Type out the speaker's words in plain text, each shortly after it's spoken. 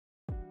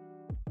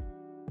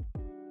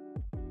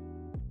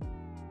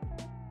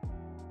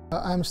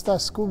I'm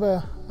Staš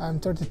Skube, I'm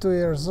 32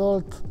 years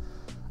old,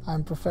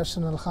 I'm a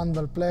professional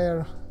handball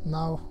player.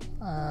 Now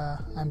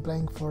I'm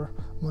playing for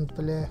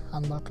Montpellier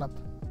Handball Club.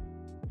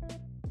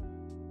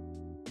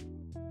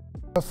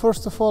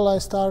 First of all, I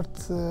start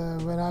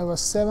when I was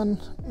 7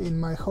 in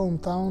my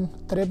hometown,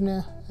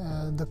 Trebnje.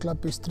 The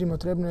club is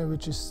Trebnje,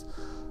 which is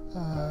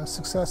a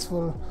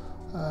successful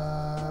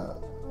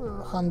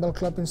handball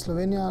club in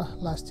Slovenia.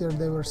 Last year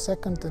they were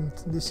second, and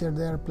this year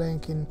they are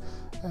playing in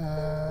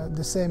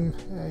the same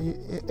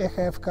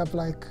EHF Cup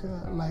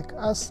like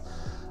us.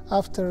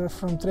 After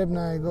from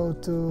Trebnje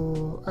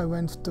I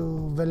went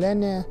to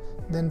Villeminot,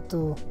 then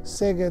to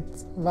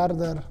Szeged,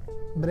 Vardar,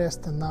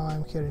 Brest, and now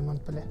I'm here in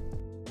Montpellier.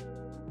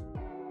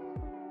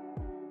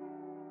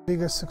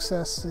 Biggest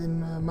success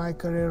in my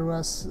career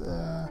was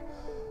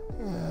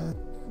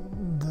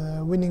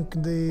winning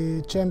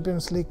the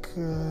Champions League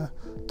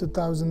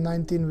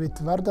 2019 with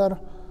Vardar.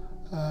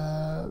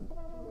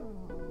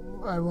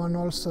 I won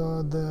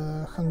also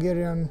the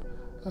Hungarian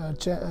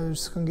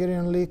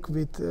League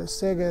with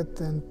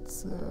Szeged and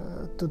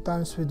 2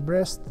 times with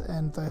Brest,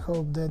 and I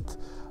hope that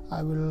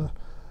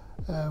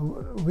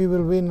we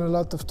will win a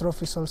lot of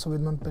trophies also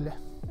with Montpellier.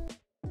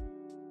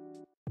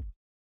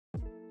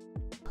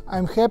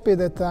 I'm happy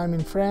that I'm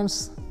in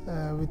France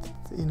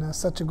in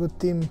such a good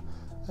team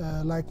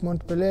like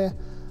Montpellier.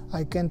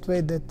 I can't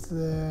wait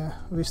that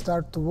we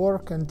start to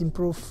work and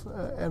improve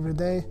every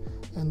day,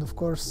 and of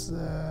course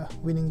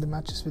winning the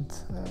matches with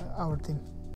our team.